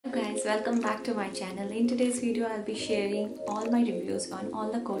Guys, welcome back to my channel. In today's video I'll be sharing all my reviews on all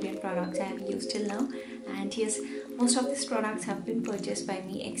the Korean products I have used till now. And yes, most of these products have been purchased by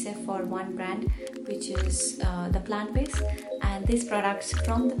me except for one brand, which is ThePlantBase, and these products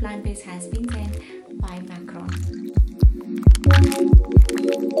from ThePlantBase has been sent by MACCARON.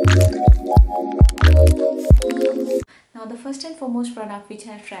 Now the first and foremost product which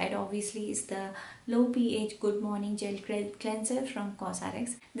I have tried obviously is the Low pH Good Morning Gel Cleanser from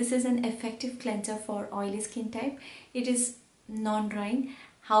Cosrx. This is an effective cleanser for oily skin type. It is non-drying,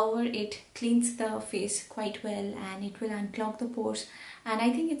 however it cleans the face quite well and it will unclog the pores, and I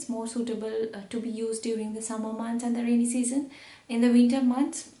think it's more suitable to be used during the summer months and the rainy season. In the winter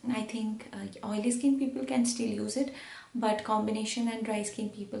months I think oily skin people can still use it, but combination and dry skin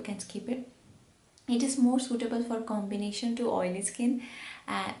people can skip it. It is more suitable for combination to oily skin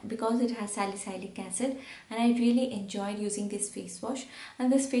because it has salicylic acid, and I really enjoyed using this face wash. And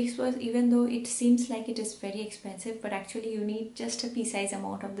this face wash, even though it seems like it is very expensive, but actually you need just a pea-sized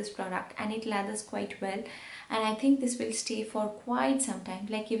amount of this product and it lathers quite well, and I think this will stay for quite some time.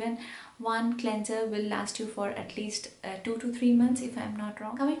 Like even one cleanser will last you for at least 2 to 3 months if I'm not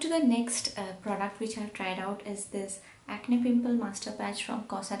wrong. Coming to the next product which I've tried out is this acne pimple master patch from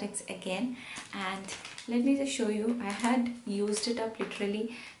Cosrx again, and let me just show you. I had used it up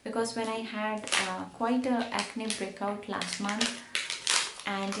literally because when I had quite a acne breakout last month,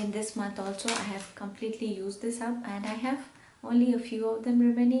 and in this month also I have completely used this up and I have only a few of them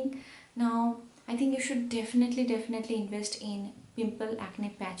remaining. Now I think you should definitely invest in pimple acne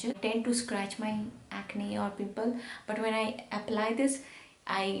patches. I tend to scratch my acne or pimple, but when I apply this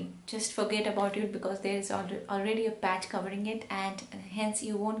I just forget about it because there is already a patch covering it, and hence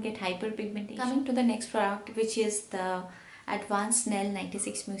you won't get hyperpigmentation. Coming to the next product, which is the Advanced Snail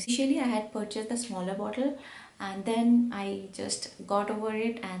 96 Mucin. Initially I had purchased the smaller bottle and then I just got over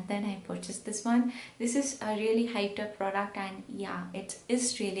it and then I purchased this one. This is a really hyped up product, and yeah, it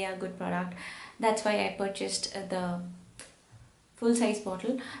is really a good product. That's why I purchased the full size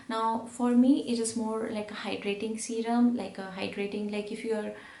bottle. Now for me it is more like a hydrating serum, like if you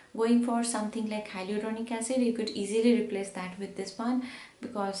are going for something like hyaluronic acid, you could easily replace that with this one,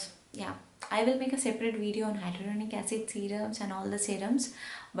 because yeah, I will make a separate video on hyaluronic acid serums and all the serums,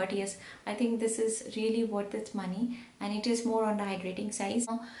 but yes, I think this is really worth its money and it is more on the hydrating side.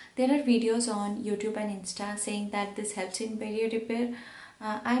 Now, there are videos on YouTube and Insta saying that this helps in barrier repair.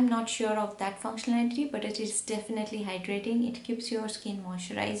 I'm not sure of that functionality, but it is definitely hydrating. It keeps your skin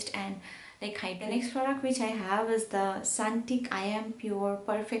moisturized and like hydrated. The next product which I have is the Suntique I Am Pure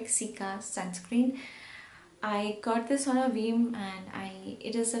Perfect Cica Sunscreen. I got this on a whim, and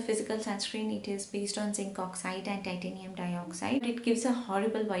it is a physical sunscreen. It is based on zinc oxide and titanium dioxide. It gives a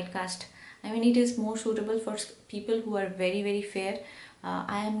horrible white cast. I mean, it is more suitable for people who are very fair.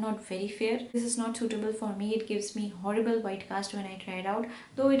 I am not very fair. This is not suitable for me. It gives me horrible white cast when I tried out.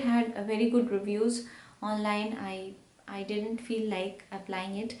 Though it had a very good reviews online, I didn't feel like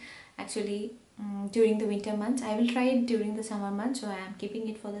applying it actually during the winter months. I will try it during the summer months, so I am keeping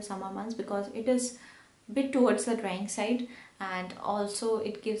it for the summer months because it is a bit towards the drying side, and also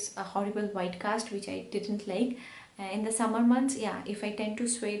it gives a horrible white cast which I didn't like. In the summer months, yeah, if I tend to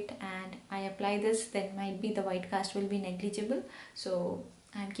sweat and I apply this, then might be the white cast will be negligible, so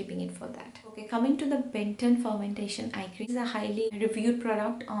I'm keeping it for that. Okay, coming to the Benton Fermentation Eye Cream. This is a highly reviewed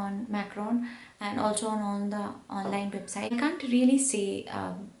product on MACCARON and also on the online website. I can't really say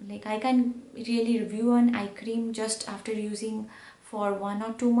I can really review an eye cream just after using for 1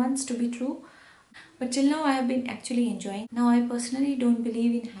 or 2 months to be true, but till now I have been actually enjoying. Now I personally don't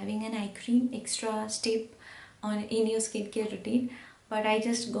believe in having an eye cream extra step in your skincare routine, but I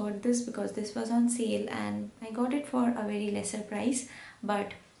just got this because this was on sale and I got it for a very lesser price.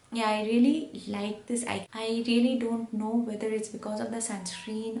 But yeah, I really like this. I really don't know whether it's because of the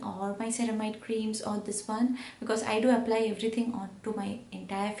sunscreen or my ceramide creams or this one, because I do apply everything onto my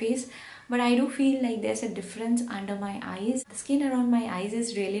entire face, but I do feel like there's a difference under my eyes. The skin around my eyes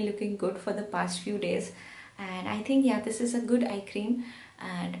is really looking good for the past few days, and I think yeah, this is a good eye cream.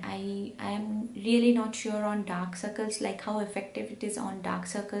 And I am really not sure on dark circles, like how effective it is on dark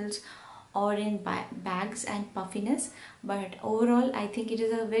circles or in bags and puffiness, but overall I think it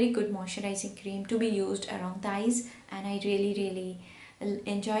is a very good moisturizing cream to be used around the eyes, and I really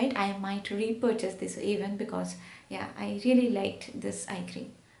enjoy it. I might repurchase this even because yeah, I really liked this eye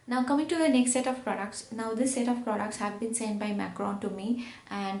cream. Now coming to the next set of products. Now this set of products have been sent by MACCARON to me,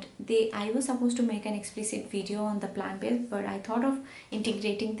 and I was supposed to make an explicit video on the plant-based, but I thought of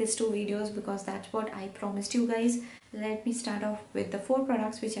integrating these 2 videos because that's what I promised you guys. Let me start off with the 4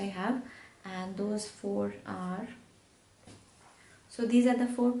 products which I have, and those 4 are So these are the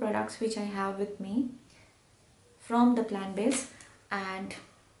 4 products which I have with me from the ThePlantBase. And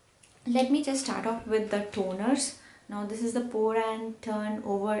let me just start off with the toners. Now this is the Pore N Turn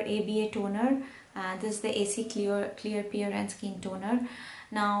Over ABA toner, and this is the AC Clear Pure and Skin toner.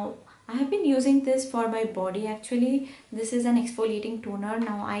 Now I have been using this for my body actually. This is an exfoliating toner.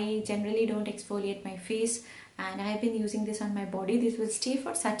 Now I generally don't exfoliate my face, and I have been using this on my body. This will stay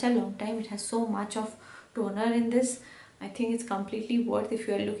for such a long time. It has so much of toner in this. I think it's completely worth. If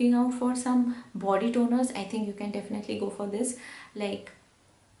you are looking out for some body toners, I think you can definitely go for this. Like,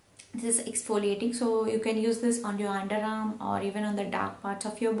 this is exfoliating, so you can use this on your underarm or even on the dark parts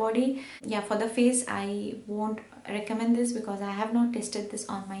of your body. Yeah, for the face I won't recommend this because I have not tested this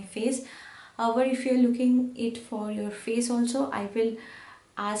on my face. However, if you're looking it for your face also, I will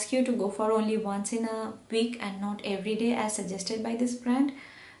ask you to go for only once in a week and not every day as suggested by this brand.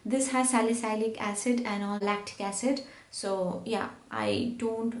 This has salicylic acid and all lactic acid. So yeah, I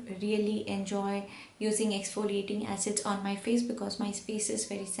don't really enjoy using exfoliating acids on my face because my face is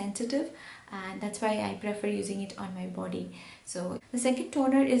very sensitive, and that's why I prefer using it on my body. So the second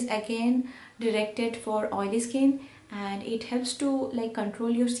toner is again directed for oily skin, and it helps to like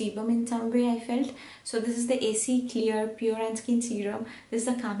control your sebum in some way, I felt. So this is the AC Clear Pure and Skin Serum. This is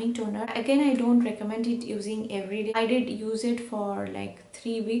a calming toner. Again, I don't recommend it using every day. I did use it for like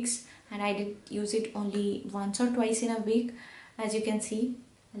 3 weeks, and I did use it only once or twice in a week. As you can see,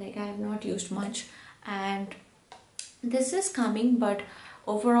 like I have not used much, and this is calming, but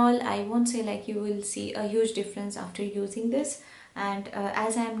overall I won't say like you will see a huge difference after using this. And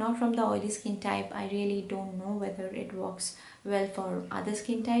as I am not from the oily skin type, I really don't know whether it works well for other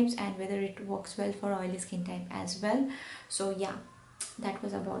skin types and whether it works well for oily skin type as well. So yeah, that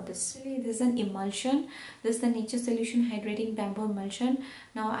was about this. This is an emulsion. This is the Nature Solution Hydrating Bamboo Emulsion.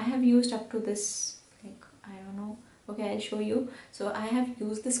 Now I have used up to this, like, I don't know. Okay, I'll show you. So I have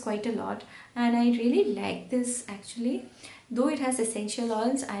used this quite a lot, and I really like this actually. Though it has essential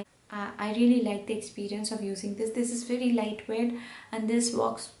oils, I really like the experience of using this. This is very lightweight, and this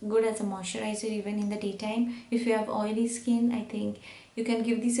works good as a moisturizer even in the daytime. If you have oily skin, I think you can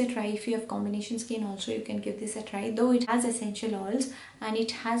give this a try. If you have combination skin also, you can give this a try. Though it has essential oils and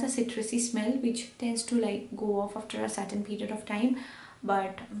it has a citrusy smell which tends to like go off after a certain period of time,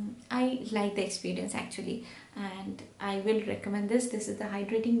 but I like the experience actually, and I will recommend this. This is the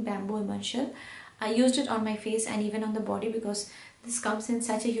Hydrating Bamboo Emulsion. I used it on my face and even on the body because this comes in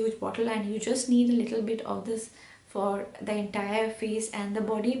such a huge bottle, and you just need a little bit of this for the entire face and the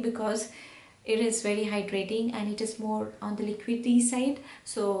body because it is very hydrating and it is more on the liquidy side.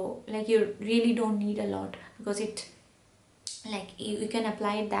 So like you really don't need a lot because it, like, you can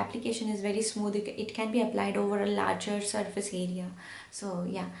apply it. The application is very smooth. It can be applied over a larger surface area. So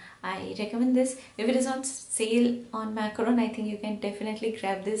yeah, I recommend this. If it is on sale on MACCARON, I think you can definitely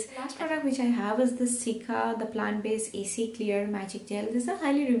grab this. The last product which I have is the Cica, the plant-based AC Clear Magic Gel. This is a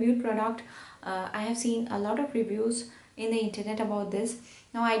highly reviewed product. I have seen a lot of reviews in the internet about this.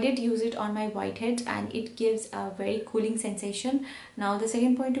 Now I did use it on my whiteheads, and it gives a very cooling sensation. Now the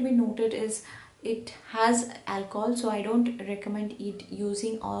second point to be noted is it has alcohol, so I don't recommend it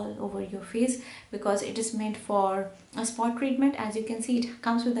using all over your face because it is meant for a spot treatment. As you can see, it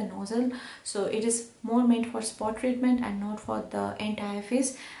comes with a nozzle, so it is more meant for spot treatment and not for the entire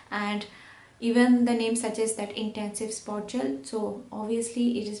face. And even the name suggests that intensive spot gel, so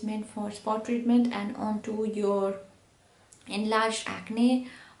obviously it is meant for spot treatment and onto your enlarged acne,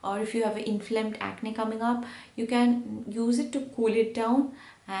 or if you have inflamed acne coming up, you can use it to cool it down,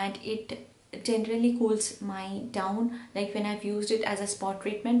 and it generally cools my down like when I've used it as a spot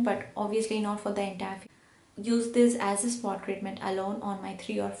treatment, but obviously not for the entire face. Use this as a spot treatment alone on my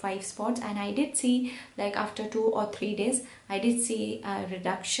 3 or 5 spots, and I did see, like, after 2 or 3 days I did see a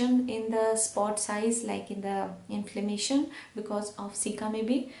reduction in the spot size, like in the inflammation, because of Cica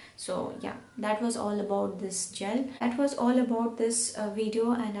maybe. So yeah, that was all about this gel. That was all about this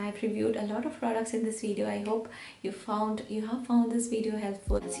video, and I've reviewed a lot of products in this video. I hope you have found this video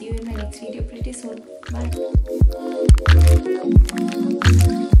helpful. See you in my next video pretty soon.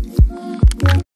 Bye.